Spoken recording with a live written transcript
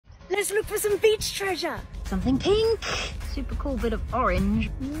Let's look for some beach treasure. Something pink. Super cool bit of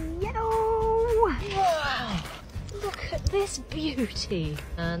orange. Yellow. Wow. Look at this beauty.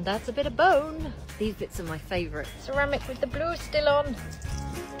 And that's a bit of bone. These bits are my favourite. Ceramic with the blue still on.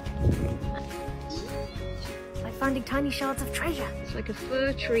 It's like finding tiny shards of treasure. It's like a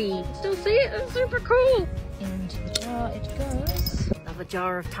fir tree. Still see it? It's super cool. Into the jar it goes. Another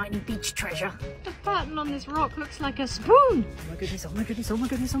jar of tiny beach treasure. The pattern on this rock looks like a spoon. Oh my goodness, oh my goodness, oh my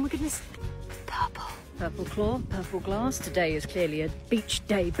goodness, oh my goodness. Purple. Purple claw, purple glass. Today is clearly a beach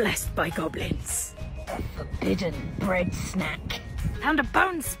day blessed by goblins. A forbidden bread snack. Found a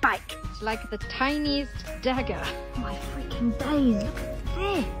bone spike. It's like the tiniest dagger. My freaking days, look at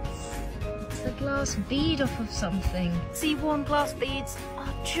this. It's a glass bead off of something. Sea-worn glass beads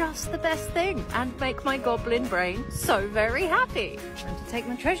are just the best thing and make my goblin brain so very happy. Time to take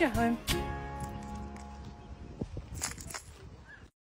my treasure home.